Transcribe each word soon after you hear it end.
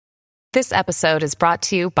This episode is brought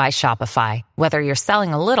to you by Shopify. Whether you're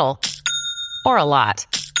selling a little or a lot,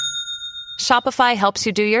 Shopify helps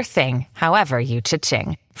you do your thing, however you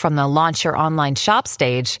cha-ching. From the launch your online shop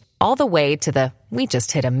stage, all the way to the we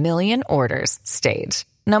just hit 1 million orders stage.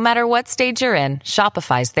 No matter what stage you're in,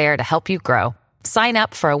 Shopify's there to help you grow. Sign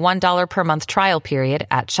up for a $1 per month trial period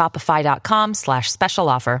at shopify.com/special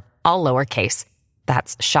offer, all lowercase.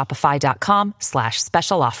 That's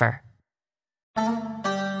shopify.com/special offer.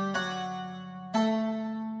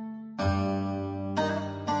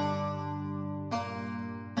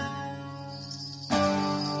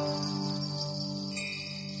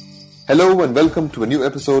 Hello and welcome to a new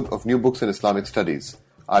episode of New Books in Islamic Studies.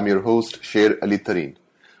 I'm your host, Sher Ali Tareen.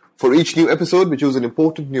 For each new episode, we choose an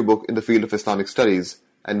important new book in the field of Islamic studies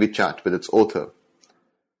and we chat with its author.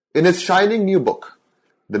 In his shining new book,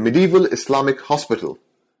 The Medieval Islamic Hospital,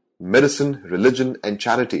 Medicine, Religion and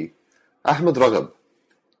Charity, Ahmad Raghab,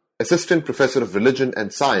 Assistant Professor of Religion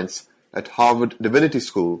and Science at Harvard Divinity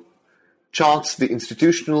School, charts the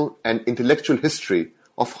institutional and intellectual history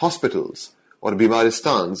of hospitals or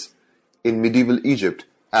bimaristans in medieval Egypt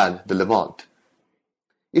and the Levant.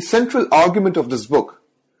 A central argument of this book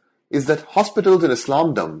is that hospitals in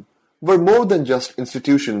Islamdom were more than just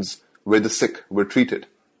institutions where the sick were treated.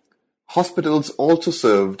 Hospitals also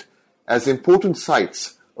served as important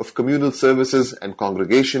sites of communal services and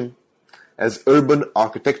congregation, as urban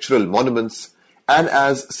architectural monuments, and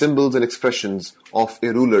as symbols and expressions of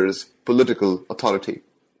a ruler's political authority.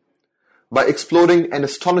 By exploring an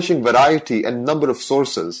astonishing variety and number of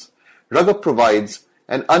sources, Raghab provides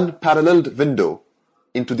an unparalleled window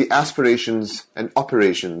into the aspirations and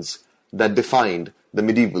operations that defined the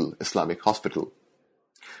medieval Islamic hospital.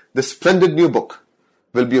 This splendid new book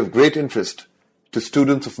will be of great interest to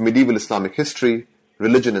students of medieval Islamic history,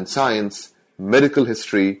 religion and science, medical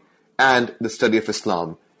history, and the study of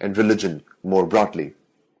Islam and religion more broadly.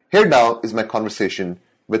 Here now is my conversation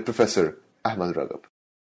with Professor Ahmad Raghab.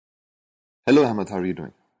 Hello Ahmad, how are you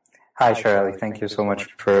doing? Hi, Shirley. Thank you so much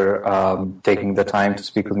for taking the time to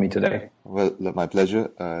speak with me today. Well, my pleasure.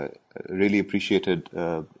 Really appreciated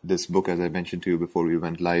this book, as I mentioned to you before we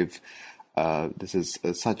went live. This is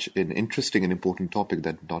such an interesting and important topic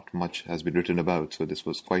that not much has been written about. So this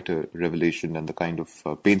was quite a revelation, and the kind of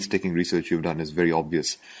painstaking research you've done is very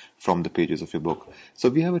obvious from the pages of your book. So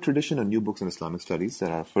we have a tradition on New Books in Islamic Studies that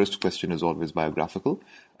our first question is always biographical.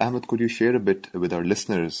 Ahmad, could you share a bit with our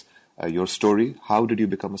listeners your story? How did you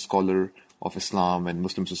become a scholar of Islam and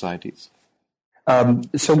Muslim societies?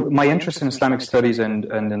 So my interest in Islamic studies and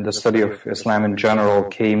in the study of Islam in general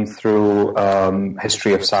came through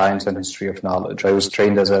history of science and history of knowledge. I was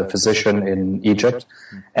trained as a physician in Egypt,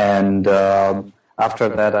 and after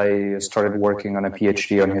that I started working on a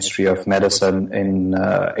PhD on history of medicine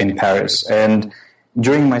in Paris. And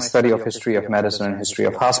during my study of history of medicine and history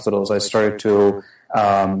of hospitals, I started to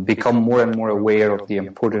become more and more aware of the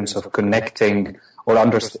importance of connecting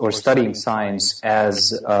or studying science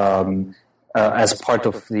as part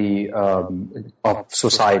of the of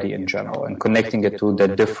society in general, and connecting it to the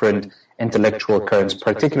different intellectual currents,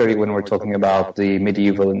 particularly when we're talking about the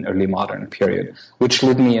medieval and early modern period, which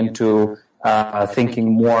led me into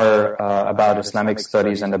thinking more about Islamic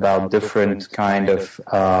studies and about different kind of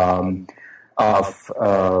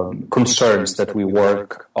concerns that we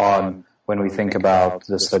work on when we think about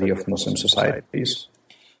the study of Muslim societies.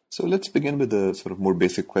 So let's begin with a sort of more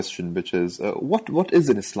basic question, which is what is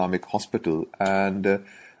an Islamic hospital, and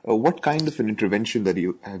what kind of an intervention that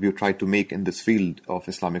have you tried to make in this field of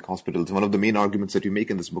Islamic hospitals? One of the main arguments that you make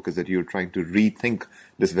in this book is that you're trying to rethink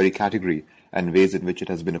this very category and ways in which it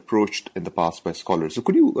has been approached in the past by scholars. So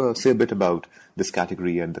could you say a bit about this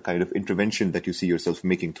category and the kind of intervention that you see yourself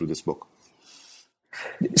making through this book?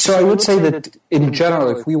 So I would say that in general,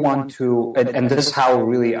 if we want to, and this is how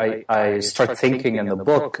really I start thinking in the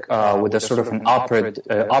book with a sort of an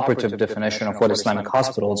operative definition of what Islamic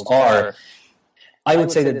hospitals are, I would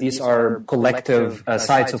say that these are collective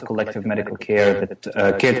sites of collective medical care that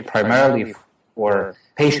cater primarily for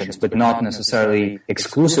patients, but not necessarily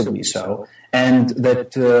exclusively so, and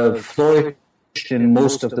that flourished in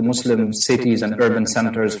most of the Muslim cities and urban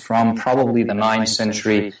centers from probably the 9th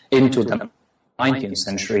century into the 19th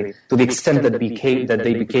century, to the extent that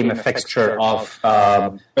they became a fixture of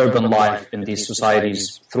urban life in these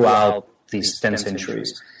societies throughout these 10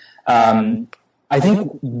 centuries. I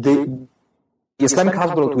think the Islamic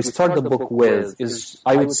hospital that we start the book with is,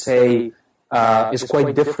 I would say, is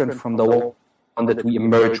quite different from the one that we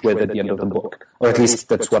emerge with at the end of the book, or at least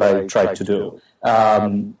that's what I tried to do.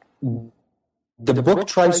 The book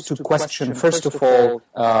tries to question, first of all,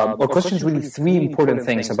 or questions really three important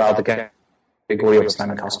things about the category of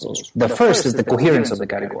Islamic hospitals. The first is the coherence of the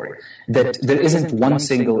category, that there isn't one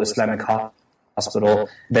single Islamic hospital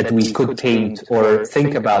that we could paint or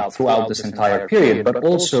think about throughout this entire period, but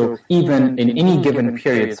also even in any given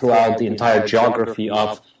period throughout the entire geography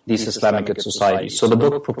of these Islamic societies. So the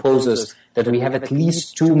book proposes that we have at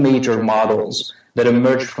least two major models that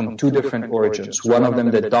emerged from two different origins, one of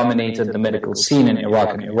them that dominated the medical scene in Iraq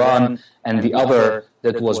and Iran, and the other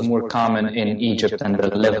that was more common in Egypt and the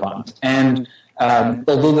Levant. And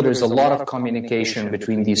although there is a lot of communication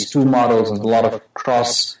between these two models and a lot of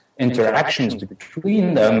cross interactions between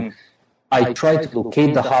them, I try to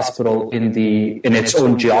locate the hospital in its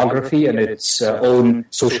own geography and its own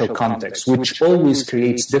social context, which always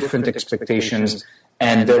creates different expectations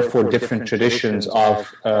and therefore different traditions of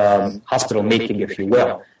hospital making, if you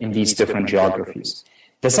will, in these different geographies.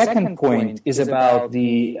 The second point is about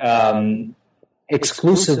the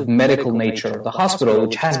exclusive medical nature of the hospital,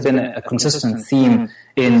 which has been a consistent theme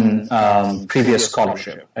in previous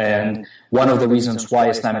scholarship. And one of the reasons why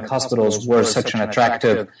Islamic hospitals were such an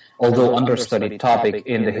attractive, although understudied topic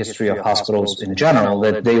in the history of hospitals in general,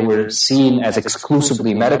 that they were seen as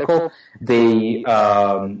exclusively medical. They,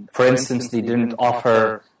 for instance, they didn't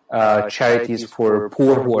offer charities for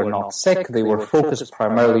poor who are not sick. They were focused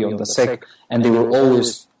primarily on the sick, and they were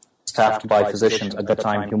always staffed by physicians, at the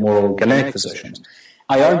time humoral Galenic physicians.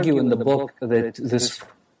 I argue in the book that this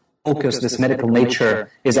focus, this medical nature,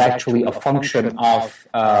 is actually a function of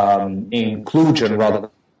inclusion rather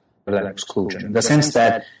than exclusion, in the sense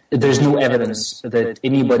that there's no evidence that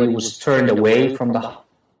anybody was turned away from the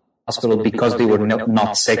hospital because they were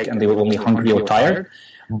not sick and they were only hungry or tired,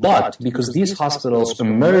 but because these hospitals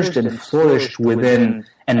emerged and flourished within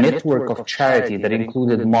a network of charity that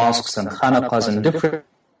included mosques and khanaqahs and different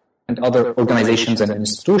other organizations and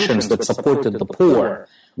institutions that supported the poor,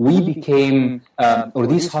 we became, or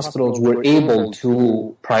these hospitals were able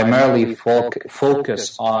to primarily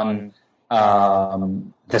focus on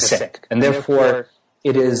the sick. And therefore,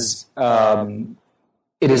 it is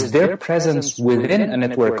their presence within a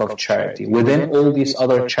network of charity, within all these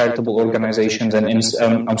other charitable organizations and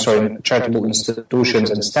charitable institutions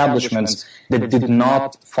and establishments that did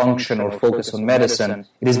not function or focus on medicine.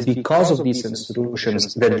 It is because of these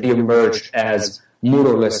institutions that they emerged as more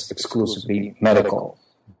or less exclusively medical.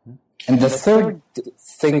 And the third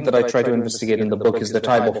thing that I try to investigate in the book is the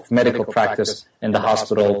type of medical practice in the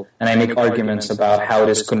hospital, and I make arguments about how it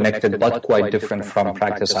is connected but quite different from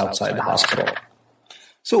practice outside the hospital.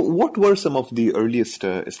 So what were some of the earliest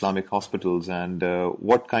Islamic hospitals, and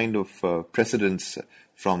what kind of precedents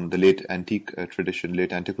from the late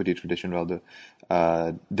antiquity tradition rather,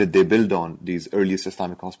 did they build on, these earliest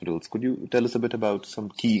Islamic hospitals? Could you tell us a bit about some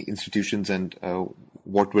key institutions and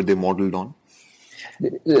what were they modeled on?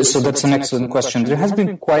 So that's an excellent question. There has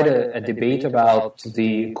been quite a debate about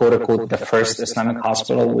the quote-unquote the first Islamic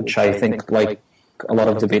hospital, which I think, like a lot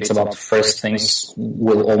of debates about first things,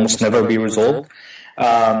 will almost never be resolved.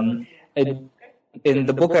 In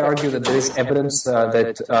the book, I argue that there is evidence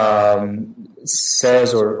that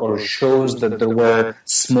says or shows that there were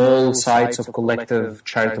small sites of collective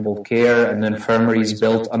charitable care and infirmaries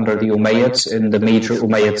built under the Umayyads in the major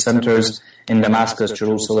Umayyad centers in Damascus,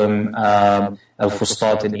 Jerusalem,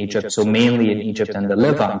 Al-Fustat in Egypt, so mainly in Egypt and the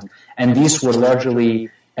Levant. And these were largely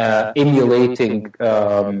emulating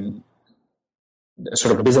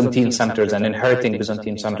sort of Byzantine centers and inheriting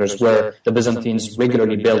Byzantine centers, where the Byzantines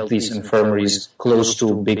regularly built these infirmaries close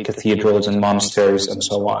to big cathedrals and monasteries and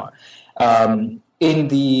so on. In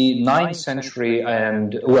the 9th century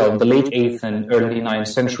and, well, the late 8th and early 9th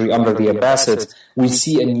century under the Abbasids, we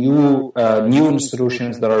see new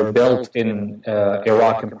institutions that are built in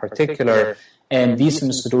Iraq in particular, and these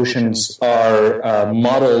institutions are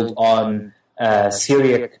modeled on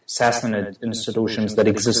Syriac Sassanid institutions that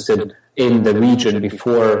existed in the region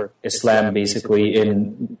before Islam, basically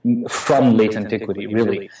from late antiquity,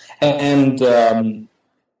 really. And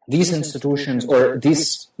these institutions, or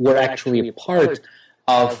these were actually a part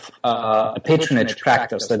of a patronage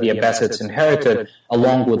practice that the Abbasids inherited,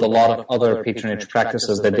 along with a lot of other patronage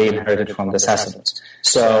practices that they inherited from the Sassanids.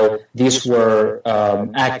 So these were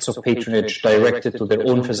acts of patronage directed to their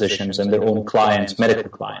own physicians and their own clients, medical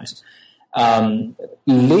clients.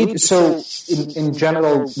 So in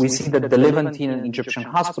general, we see that the Levantine and Egyptian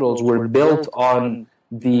hospitals were built on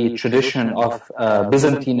the tradition of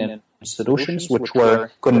Byzantine institutions, which were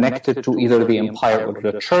connected to either the empire or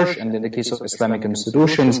the church, and in the case of Islamic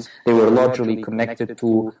institutions, they were largely connected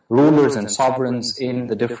to rulers and sovereigns in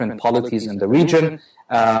the different polities in the region.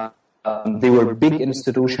 They were big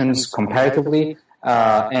institutions comparatively,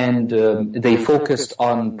 They focused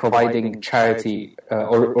on providing charity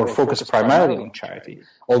or focused primarily on charity,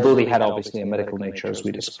 although they had obviously a medical nature, as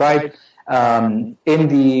we described. In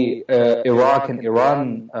the Iraq and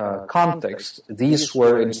Iran context, these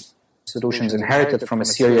were institutions inherited from a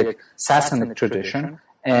Syriac Sassanid tradition,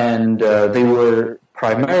 and they were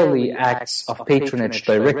primarily acts of patronage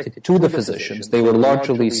directed to the physicians. They were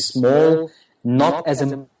largely small, not as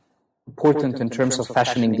important in terms of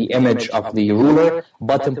fashioning the image of the ruler,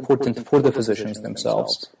 but important for the physicians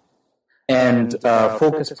themselves, and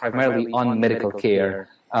focused primarily on medical care,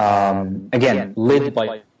 again, led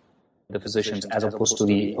by the physicians as opposed to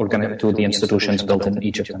the institutions built in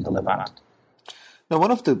Egypt and the Levant. Now,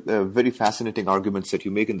 one of the very fascinating arguments that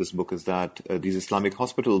you make in this book is that these Islamic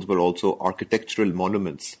hospitals were also architectural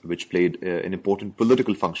monuments which played an important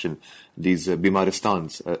political function, these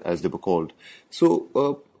Bimaristans, as they were called.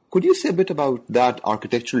 So, could you say a bit about that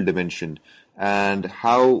architectural dimension and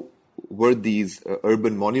how were these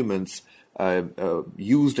urban monuments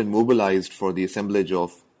used and mobilized for the assemblage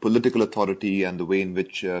of political authority and the way in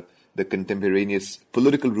which the contemporaneous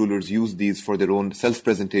political rulers used these for their own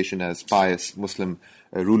self-presentation as pious Muslim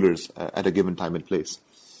rulers at a given time and place?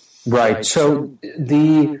 Right. So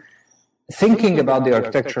the thinking about the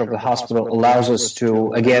architecture of the hospital allows us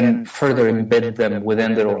to, again, further embed them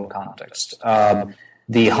within their own context.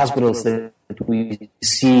 The hospitals that we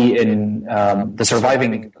see in the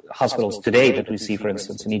surviving hospitals today that we see, for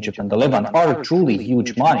instance, in Egypt and the Levant are truly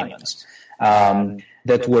huge monuments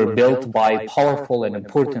that were built by powerful and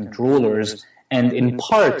important rulers. And in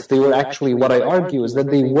part, they were actually, what I argue is that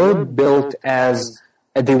they were built as,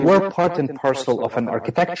 they were part and parcel of an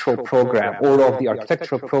architectural program or of the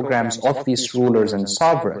architectural programs of these rulers and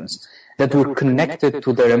sovereigns that were connected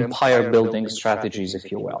to their empire building strategies,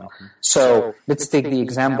 if you will. So let's take the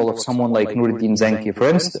example of someone like Nuruddin Zenki, for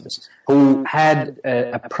instance, who had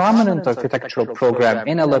a prominent architectural program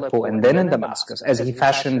in Aleppo and then in Damascus as he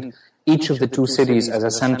fashioned each of the two cities as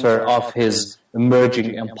a center of his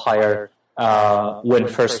emerging empire when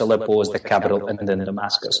first Aleppo was the capital and then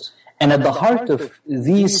Damascus. And at the heart of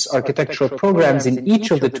these architectural programs in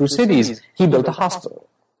each of the two cities, he built a hospital.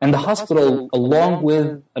 And the hospital, along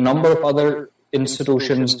with a number of other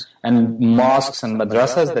institutions and mosques and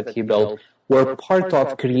madrasas that he built, were part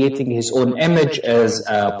of creating his own image as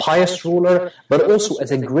a pious ruler, but also as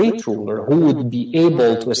a great ruler who would be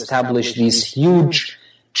able to establish these huge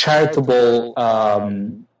charitable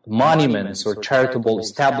monuments or charitable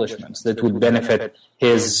establishments that would benefit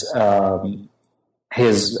his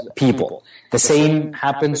people. The same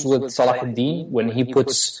happens with Salah ad-Din when he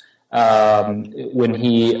puts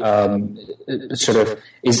sort of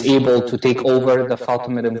is able to take over the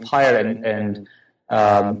Fatimid Empire and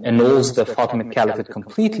annuls the Fatimid Caliphate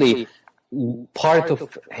completely. Part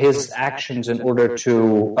of his actions in order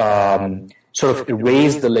to sort of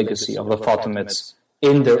erase the legacy of the Fatimids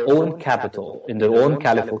in their own capital, in their own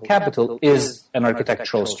caliphal capital, is an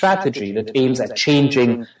architectural strategy that aims at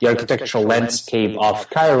changing the architectural landscape of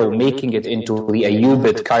Cairo, making it into the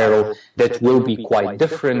Ayyubid Cairo that will be quite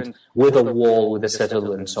different, with a wall, with a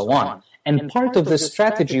citadel, and so on. And part of this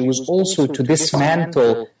strategy was also to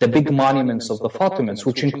dismantle the big monuments of the Fatimids,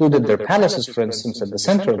 which included their palaces, for instance, at the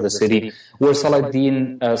center of the city, where Salah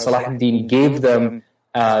ad-Din gave them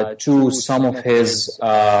to some of his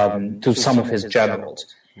generals,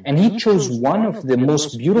 and he chose one of the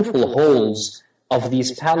most beautiful halls of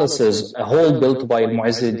these palaces, a hall built by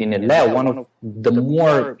Mu'izz ad-Din Allah, one of the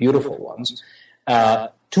more beautiful ones,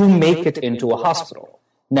 to make it into a hospital.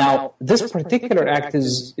 Now, this particular act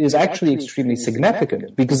is actually extremely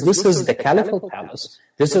significant because this is the Caliphal Palace.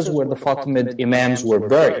 This is where the Fatimid Imams were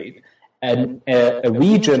buried, and a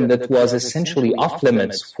region that was essentially off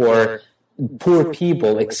limits for poor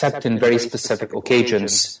people except in very specific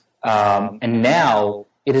occasions. And now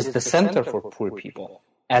it is the center for poor people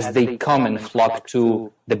as they come and flock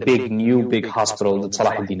to the new big hospital that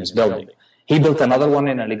Salah ad-Din is building. He built another one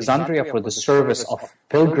in Alexandria for the service of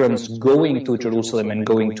pilgrims going to Jerusalem and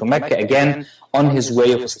going to Mecca, again on his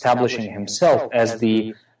way of establishing himself as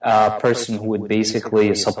the person who would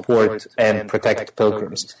basically support and protect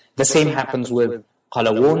pilgrims. The same happens with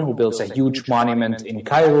Qalawun, who builds a huge monument in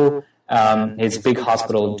Cairo, his big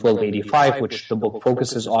hospital in 1285, which the book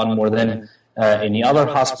focuses on more than any other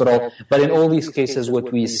hospital. But in all these cases,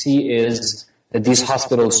 what we see is that these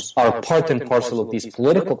hospitals are part and parcel of these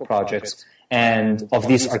political projects and of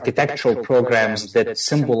these architectural programs that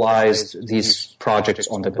symbolized these projects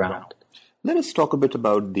on the ground. Let us talk a bit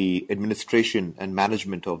about the administration and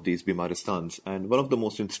management of these Bimaristans. And one of the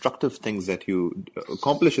most instructive things that you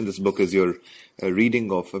accomplish in this book is your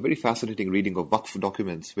reading of, a very fascinating reading of Waqf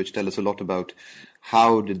documents, which tell us a lot about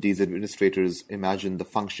how did these administrators imagine the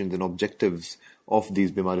functions and objectives of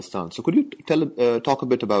these Bimaristans. So could you talk a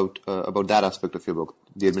bit about that aspect of your book,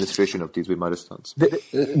 the administration of these Bimaristans?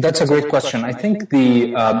 That's a great question. I think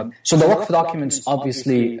the Waqf documents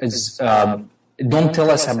obviously don't tell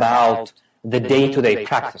us about the day-to-day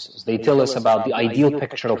practices. They tell us about the ideal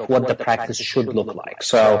picture of what the practice should look like.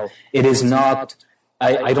 So it is not,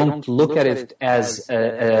 I don't look at it as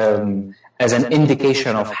an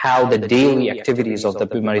indication of how the daily activities of the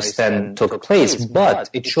Bimaristan took place, but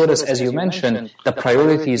it showed us, as you mentioned, the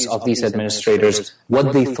priorities of these administrators,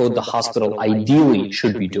 what they thought the hospital ideally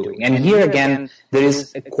should be doing. And here again, there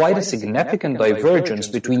is quite a significant divergence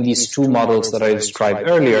between these two models that I described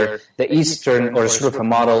earlier, the Eastern, or sort of a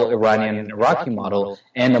model, Iranian and Iraqi model,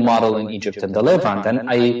 and a model in Egypt and the Levant.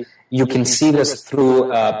 And you can see this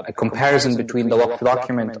through a comparison between the Waqf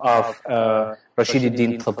document of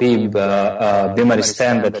Rashiduddin Tabib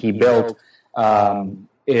Bimaristan that he built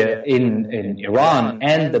in Iran,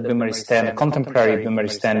 and the Bimaristan, contemporary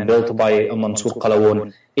Bimaristan built by Mansur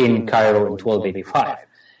Qalawun in Cairo in 1285.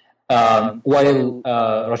 While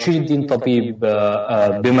Rashiduddin Tabib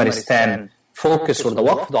Bimaristan focused, or the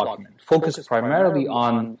Waqf document, focused primarily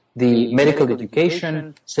on the medical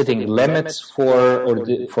education, setting limits for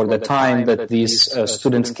the time that these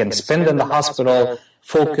students can spend in the hospital,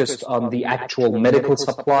 focused on the actual medical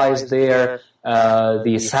supplies there,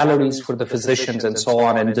 the salaries for the physicians and so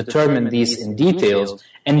on, and determined these in details,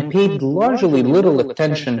 and paid largely little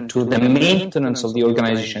attention to the maintenance of the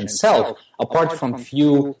organization itself, apart from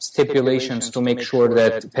few stipulations to make sure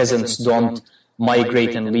that peasants don't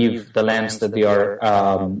migrate and leave the lands that they are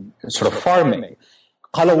sort of farming.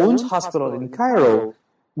 Qalawun's hospital in Cairo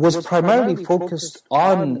was primarily focused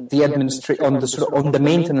on the on the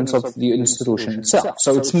maintenance of the institution itself.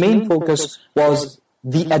 So its main focus was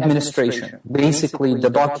the administration. Basically, the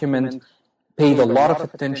document paid a lot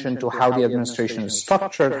of attention to how the administration is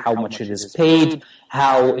structured, how much it is paid,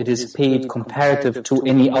 how it is paid comparative to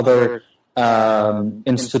any other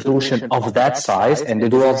institution of that size, and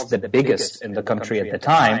it was the biggest in the country at the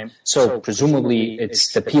time. So presumably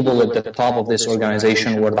it's the people at the top of this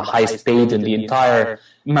organization were the highest paid in the entire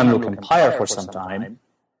Mamluk Empire for some time.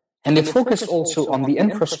 And it focused also on the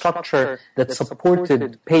infrastructure that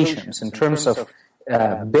supported patients in terms of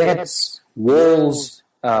beds, walls,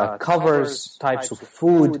 covers, types of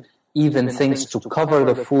food, even things to cover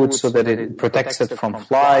the food so that it protects it from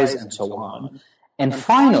flies and so on. And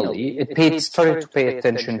finally, it started to pay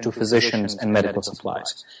attention to physicians and medical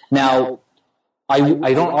supplies. Now, I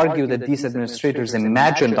don't argue that these administrators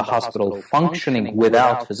imagined the hospital functioning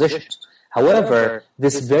without physicians. However,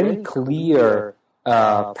 this very clear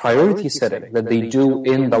priority setting that they do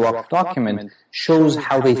in the Waqf document shows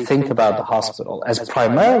how they think about the hospital as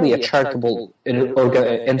primarily a charitable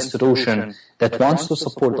institution that wants to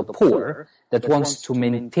support the poor, that wants to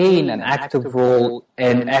maintain an active role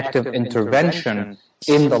and active intervention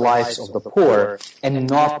in the lives of the poor, and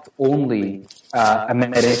not only a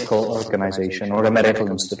medical organization or a medical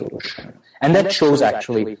institution. And that shows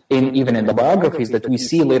actually even in the biographies that we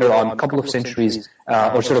see later on, a couple of centuries,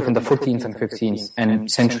 or sort of in the 14th and 15th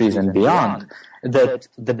and centuries and beyond, that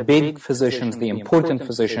the big physicians, the important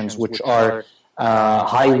physicians, which are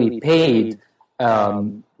highly paid,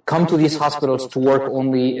 come to these hospitals to work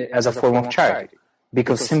only as a form of charity,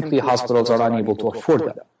 because simply hospitals are unable to afford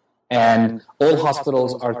them. And all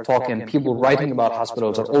hospitals are talking, people writing about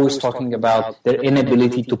hospitals are always talking about their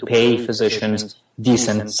inability to pay physicians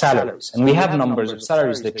decent salaries. And we have numbers of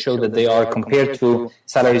salaries that show that they are, compared to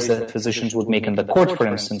salaries that physicians would make in the court, for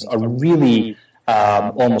instance, are really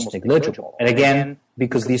almost negligible. And again,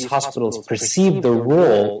 because these hospitals perceive their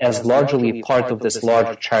role as largely part of this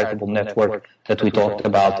large charitable network that we talked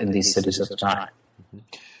about in these cities at the time.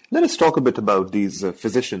 Let us talk a bit about these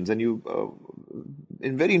physicians. And you,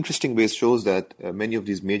 in very interesting ways, shows that many of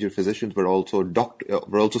these major physicians were also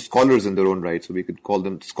scholars in their own right. So we could call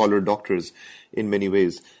them scholar doctors in many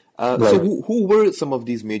ways. Right. So who were some of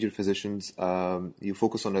these major physicians? You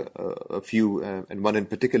focus on a few, and one in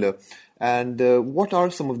particular. And what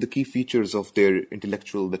are some of the key features of their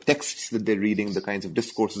intellectual, the texts that they're reading, the kinds of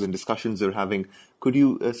discourses and discussions they're having? Could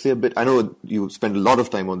you say a bit? I know you spend a lot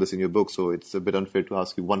of time on this in your book, so it's a bit unfair to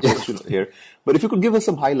ask you one question here. But if you could give us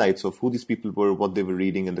some highlights of who these people were, what they were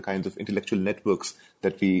reading, and the kinds of intellectual networks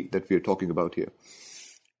that we are talking about here.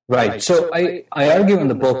 Right. So I argue in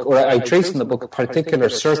the book, or I trace in the book, a particular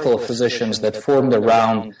circle of physicians that formed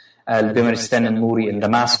around Bimaristan and Nuri in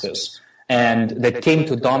Damascus. and that came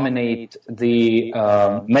to dominate the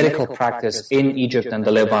medical practice in Egypt and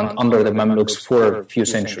the Levant under the Mamluks for a few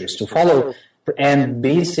centuries to follow. And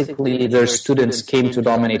basically, their students came to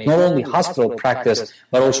dominate not only hospital practice,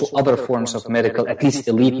 but also other forms of medical, at least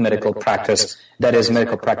elite medical practice, that is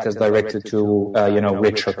medical practice directed to,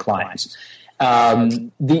 richer clients.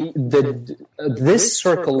 This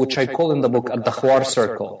circle, which I call in the book Al-Dakhwar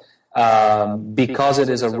circle, because it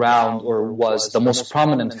is around, or was the most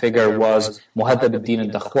prominent figure, was Muhaddab ad-Din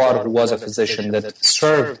al-Dakhwar, who was a physician that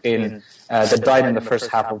served that died in the first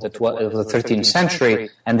half of the 13th century,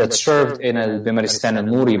 and that served in al-Bimaristan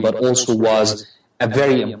al-Nuri, but also was a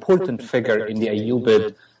very important figure in the Ayyubid,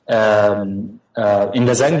 in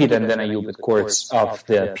the Zangid and then Ayyubid courts of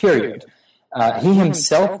the period. He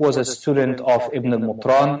himself was a student of Ibn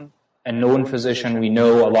al-Mutran, a known physician. We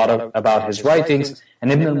know a lot about his writings.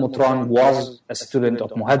 And Ibn al-Mutran was a student of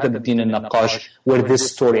Muhaddab ad-Din al-Naqash, where this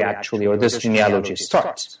story actually, or this genealogy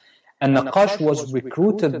starts. And Naqash was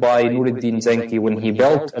recruited by Nuruddin Zanki when he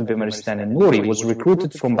built Al-Bimaristan al-Nuri, was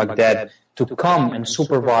recruited from Baghdad to come and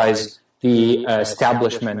supervise the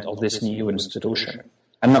establishment of this new institution.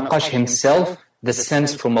 And Naqash himself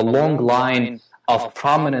descends from a long line of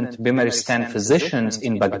prominent Bimaristan physicians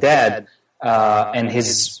in Baghdad, and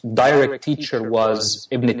his direct teacher was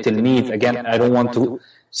Ibn Tilmidh. Again, I don't want to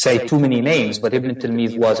say too many names, but Ibn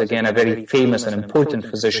Tilmidh was, again, a very famous and important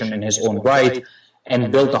physician in his own right,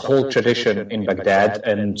 and built a whole tradition in Baghdad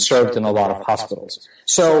and served in a lot of hospitals.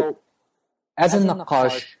 So, as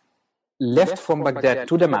al-Naqash left from Baghdad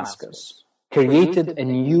to Damascus, created a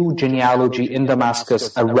new genealogy in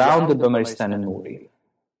Damascus around the Bimaristan al-Nuri,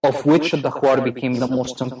 of which al-Dakhwar became the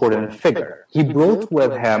most important figure. He brought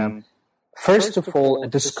with him, first of all, a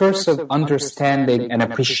discursive understanding and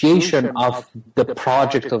appreciation of the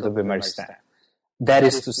project of the Bimaristan. That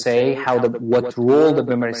is to say, what role the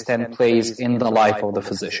Bimaristan plays in the life of the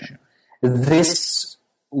physician. This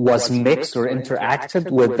was mixed or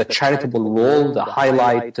interacted with the charitable role, the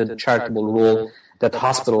highlighted charitable role that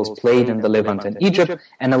hospitals played in the Levant and Egypt,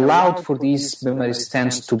 and allowed for these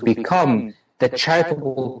Bimaristans to become the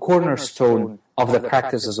charitable cornerstone of the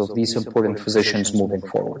practices of these important physicians moving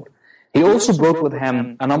forward. He also brought with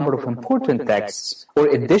him a number of important texts or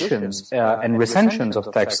editions and recensions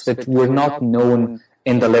of texts that were not known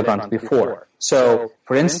in the Levant before. So,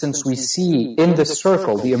 for instance, we see in this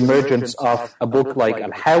circle the emergence of a book like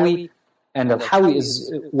Al-Hawi, and Al-Hawi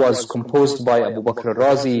was composed by Abu Bakr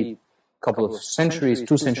al-Razi a couple of centuries,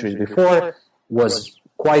 2 centuries before, was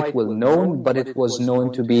quite well known, but it was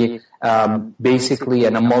known to be basically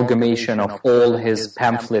an amalgamation of all his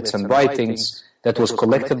pamphlets and writings that was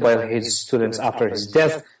collected by his students after his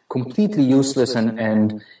death, completely useless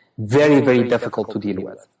and very, very difficult to deal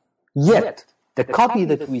with. Yet, the copy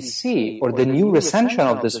that we see, or the new recension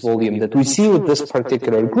of this volume that we see with this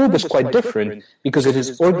particular group is quite different, because it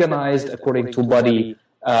is organized according to body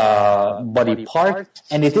part,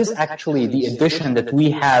 and it is actually the edition that we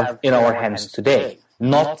have in our hands today,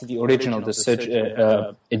 not the original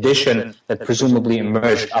edition that presumably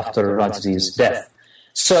emerged after Razi's death.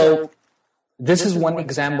 So, this is one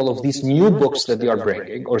example of these new books that they are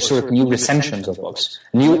bringing, or sort of new recensions of books,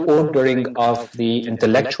 new ordering of the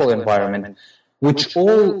intellectual environment, which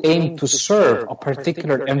all aim to serve a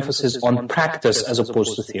particular emphasis on practice as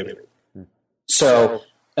opposed to theory. So,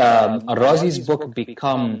 Al-Razi's book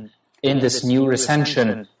become, in this new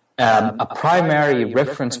recension, a primary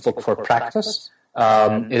reference book for practice.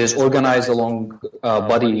 It is organized along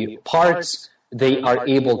body parts. They are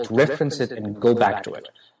able to reference it and go back to it.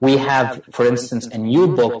 We have, for instance, a new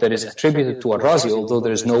book that is attributed to Al-Razi, although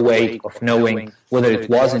there is no way of knowing whether it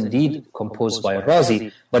was indeed composed by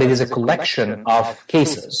Al-Razi, but it is a collection of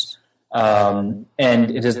cases. And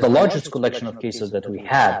it is the largest collection of cases that we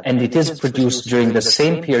have. And it is produced during the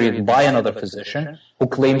same period by another physician who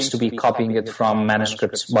claims to be copying it from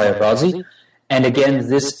manuscripts by Al-Razi. And again,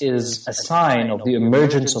 this is a sign of the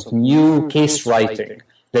emergence of new case writing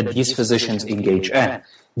that these physicians engage in.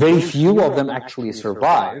 Very few of them actually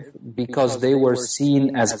survive because they were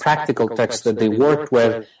seen as practical texts that they worked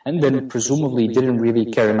with and then presumably didn't really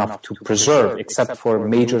care enough to preserve, except for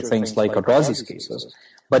major things like Al-Razi's cases.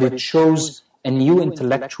 But it shows a new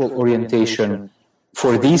intellectual orientation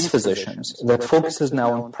for these physicians that focuses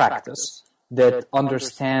now on practice, that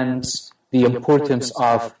understands the importance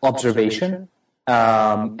of observation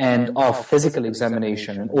and of physical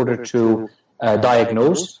examination in order to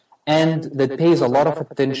diagnose, and that pays a lot of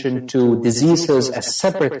attention to diseases as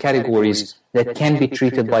separate categories that can be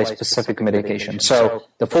treated by specific medication. So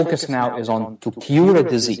the focus now is on to cure a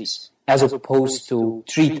disease as opposed to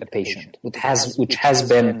treat a patient, which has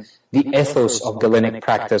been the ethos of Galenic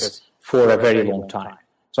practice for a very long time.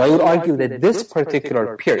 So I would argue that this particular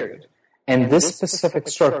period and this specific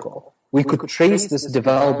circle, we could trace this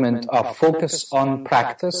development of focus on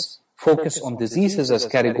practice, focus on diseases as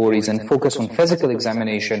categories, and focus on physical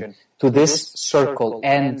examination to this circle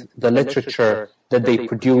and the literature that they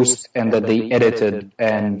produced and that they edited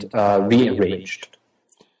and rearranged.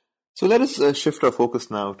 So let us shift our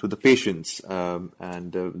focus now to the patients,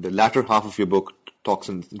 and the latter half of your book talks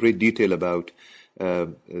in great detail about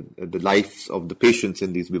the lives of the patients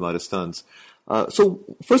in these Bimaristans. So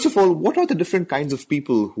first of all, what are the different kinds of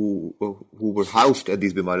people who were housed at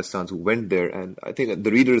these Bimaristans, who went there? And I think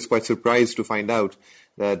the reader is quite surprised to find out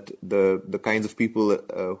that the kinds of people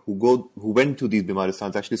who went to these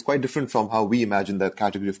Bimaristans actually is quite different from how we imagine that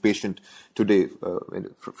category of patient today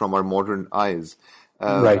from our modern eyes.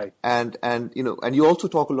 Right. And you also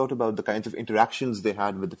talk a lot about the kinds of interactions they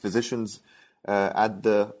had with the physicians at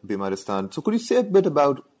the Bimaristan. So could you say a bit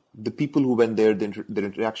about the people who went there, their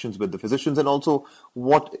interactions with the physicians, and also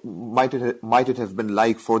what might it have been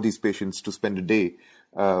like for these patients to spend a day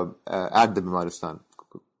at the Bimaristan?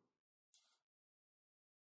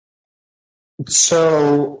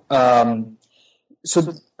 So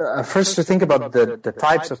first to think about the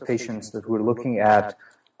types of patients that we're looking at.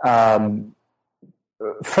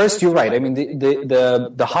 First, you're right. I mean,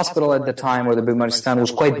 the hospital at the time, or the Bimaristan, was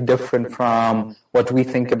quite different from what we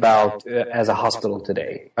think about as a hospital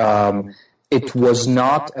today. It was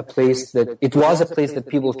a place that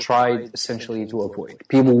people tried essentially to avoid.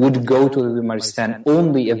 People would go to the Bimaristan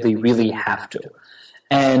only if they really have to.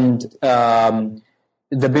 And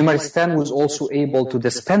the Bimaristan was also able to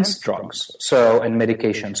dispense drugs and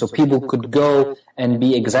medication. So people could go and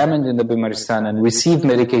be examined in the Bimaristan and receive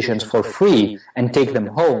medications for free and take them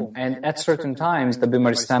home. And at certain times, the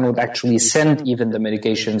Bimaristan would actually send even the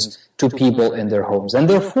medications to people in their homes. And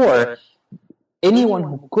therefore, anyone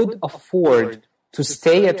who could afford to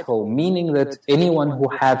stay at home, meaning that anyone who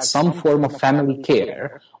had some form of family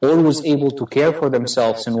care or was able to care for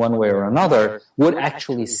themselves in one way or another, would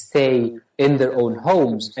actually stay in their own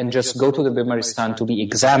homes and just go to the Bimaristan to be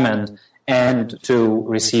examined and to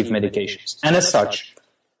receive medications. And as such,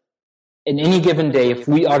 in any given day, if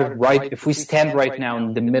we stand right now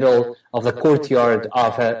in the middle of the courtyard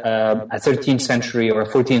of a 13th century or a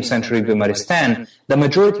 14th century Bimaristan, the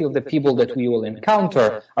majority of the people that we will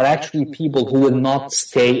encounter are actually people who will not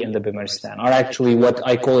stay in the Bimaristan, are actually what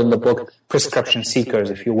I call in the book prescription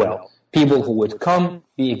seekers, if you will. People who would come,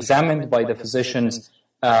 be examined by the physicians,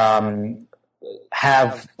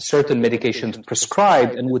 have certain medications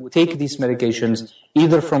prescribed, and would take these medications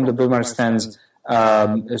either from the Bimaristan's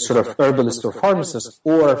sort of herbalist or pharmacist,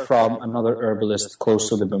 or from another herbalist close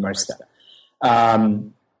to the Bimaristan.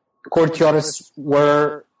 Courtyards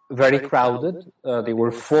were very crowded. They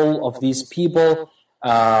were full of these people,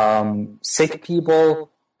 sick people,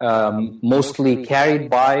 mostly carried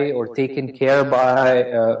by or taken care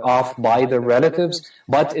of by their relatives,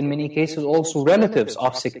 but in many cases also relatives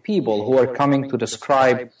of sick people who are coming to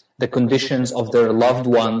describe the conditions of their loved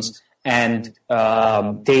ones and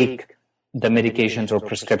take the medications or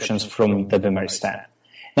prescriptions from the Bimaristan.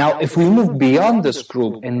 Now, if we move beyond this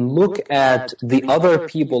group and look at the other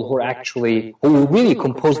people who really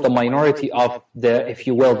compose the minority of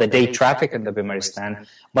the day traffic in the Bimaristan,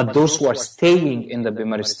 but those who are staying in the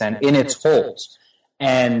Bimaristan in its halls,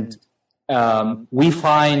 and we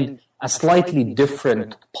find a slightly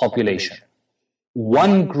different population.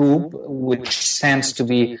 One group, which stands to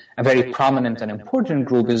be a very prominent and important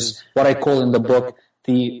group, is what I call in the book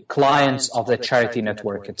the clients of the charity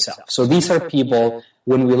network itself. So these are people,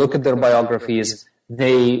 when we look at their biographies,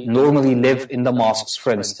 they normally live in the mosques,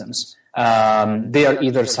 for instance. They are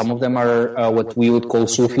either, some of them are what we would call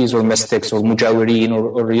Sufis or mystics or mujawireen,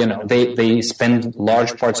 or they spend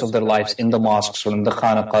large parts of their lives in the mosques or in the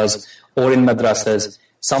khanaqahs or in madrasas.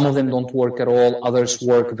 Some of them don't work at all. Others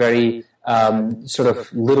work very sort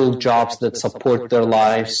of little jobs that support their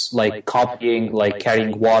lives, like copying, like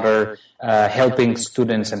carrying water, helping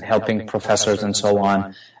students and helping professors and so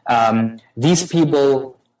on. These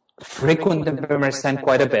people frequent the Bimaristan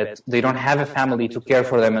quite a bit. They don't have a family to care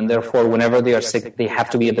for them, and therefore whenever they are sick, they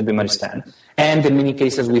have to be at the Bimaristan. And in many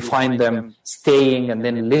cases, we find them staying and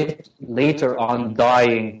then later on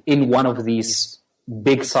dying in one of these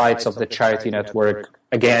big sites of the charity network.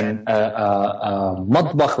 Again, a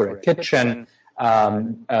matbakh or a kitchen, a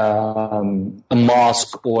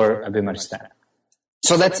mosque or a Bimaristan.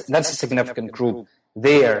 So that's a significant group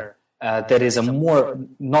there. That is a more,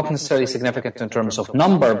 not necessarily significant in terms of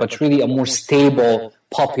number, but really a more stable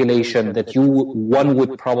population that one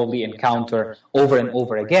would probably encounter over and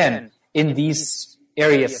over again in these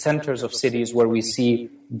area centers of cities where we see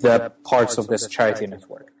the parts of this charity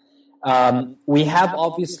network. We have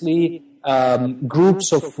obviously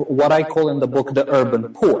groups of what I call in the book the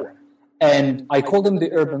urban poor. And I call them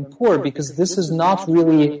the urban poor because this is not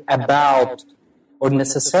really about or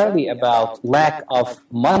necessarily about lack of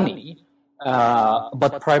money,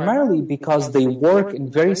 but primarily because they work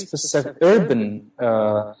in very specific urban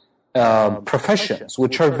professions,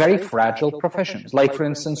 which are very fragile professions, like, for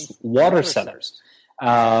instance, water sellers.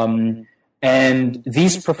 And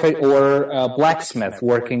these or blacksmith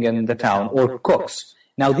working in the town, or cooks.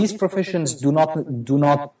 Now, these professions do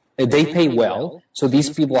not they pay well, so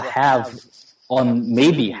these people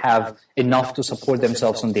maybe have enough to support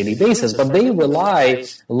themselves on a daily basis, but they rely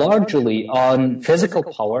largely on physical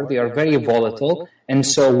power. They are very volatile, and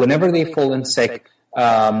so whenever they fall in sick,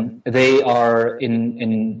 they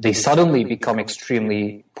suddenly become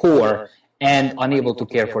extremely poor and unable to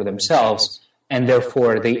care for themselves, and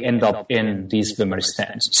therefore they end up in these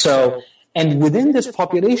Bimaristans. And within this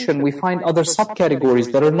population, we find other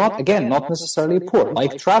subcategories that are not necessarily poor,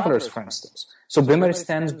 like travelers, for instance. So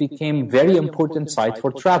Bimaristans became very important site for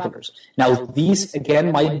travelers. Now, these,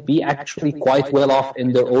 again, might be actually quite well off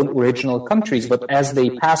in their own original countries, but as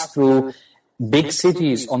they pass through big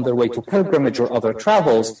cities on their way to pilgrimage or other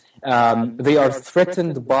travels, they are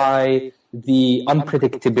threatened by the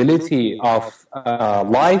unpredictability of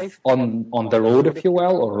life on the road, if you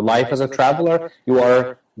will, or life as a traveler. You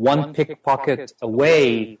are one pickpocket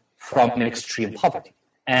away from extreme poverty.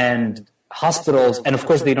 And hospitals, and of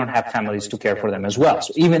course they don't have families to care for them as well.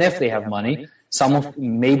 So even if they have money, some of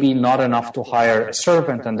maybe not enough to hire a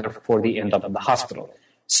servant, and therefore they end up in the hospital.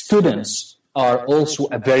 Students are also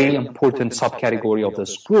a very important subcategory of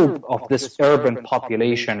this group, of this urban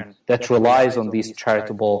population that relies on these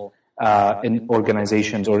charitable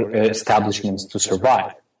organizations or establishments to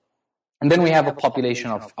survive. And then we have a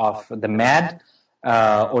population of the MAD,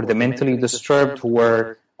 or the mentally disturbed, who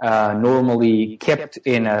were normally kept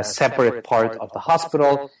in a separate part of the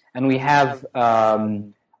hospital. And we have a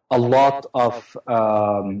lot of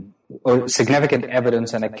or significant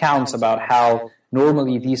evidence and accounts about how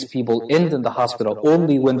normally these people end in the hospital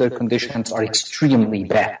only when their conditions are extremely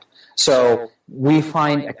bad. So we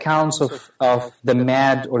find accounts of the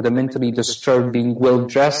MAD or the mentally disturbed being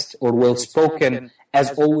well-dressed or well-spoken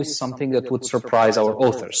as always something that would surprise our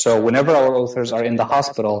authors. So whenever our authors are in the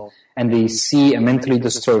hospital and they see a mentally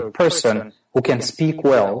disturbed person who can speak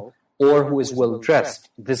well or who is well-dressed,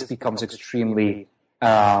 this becomes extremely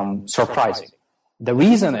surprising. The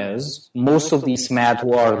reason is most of these MAD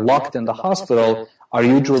who are locked in the hospital are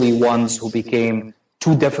usually ones who became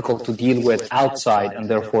too difficult to deal with outside and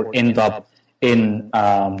therefore end up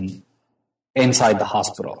inside the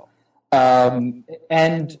hospital.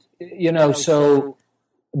 So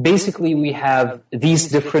basically we have these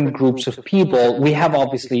different groups of people. We have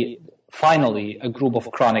obviously, finally, a group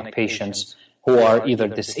of chronic patients who are either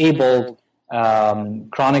disabled,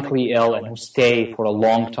 chronically ill, and who stay for a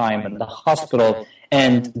long time in the hospital.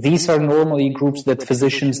 And these are normally groups that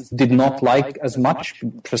physicians did not like as much,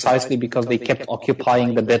 precisely because they kept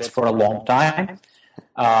occupying the beds for a long time.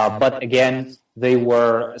 But again, they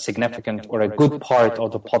were significant or a good part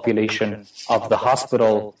of the population of the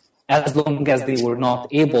hospital, as long as they were not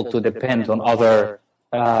able to depend on other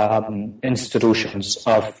institutions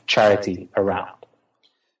of charity around.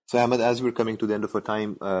 So Ahmed, as we're coming to the end of our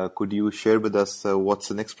time, could you share with us what's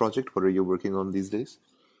the next project? What are you working on these days?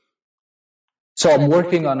 So I'm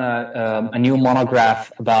working on a new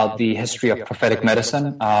monograph about the history of prophetic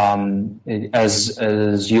medicine.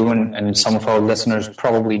 As you and some of our listeners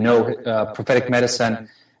probably know, prophetic medicine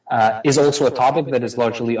is also a topic that is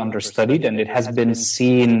largely understudied, and it has been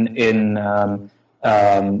seen in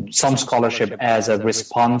some scholarship as a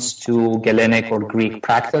response to Galenic or Greek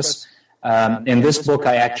practice. In this book,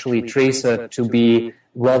 I actually trace it to be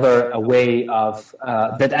rather a way of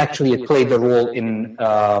that actually it played a role in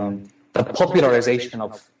the popularization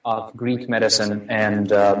of Greek medicine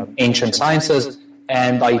and ancient sciences,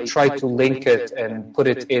 and I try to link it and put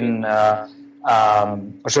it in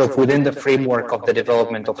sort of within the framework of the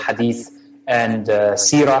development of hadith and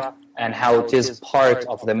seerah, and how it is part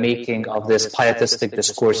of the making of this pietistic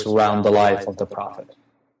discourse around the life of the Prophet.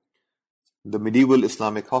 The Medieval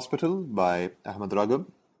Islamic Hospital by Ahmed Ragab,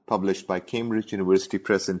 published by Cambridge University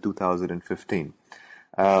Press in 2015.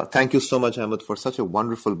 Thank you so much, Ahmed, for such a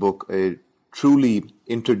wonderful book, a truly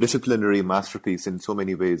interdisciplinary masterpiece in so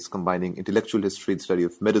many ways, combining intellectual history, the study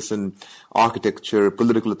of medicine, architecture,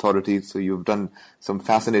 political authority. So you've done some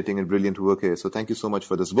fascinating and brilliant work here. So thank you so much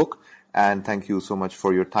for this book, and thank you so much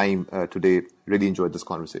for your time today. Really enjoyed this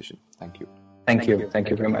conversation. Thank you. Thank you. Thank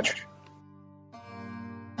you very much.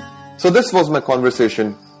 So this was my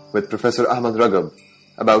conversation with Professor Ahmad Ragab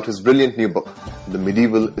about his brilliant new book, The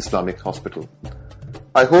Medieval Islamic Hospital.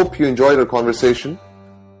 I hope you enjoyed our conversation.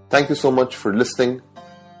 Thank you so much for listening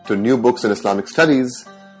to New Books in Islamic Studies,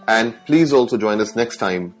 and please also join us next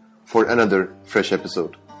time for another fresh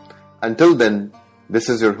episode. Until then, this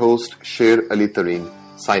is your host, Sher Ali Tareen,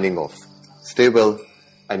 signing off. Stay well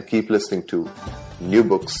and keep listening to New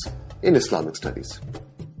Books in Islamic Studies.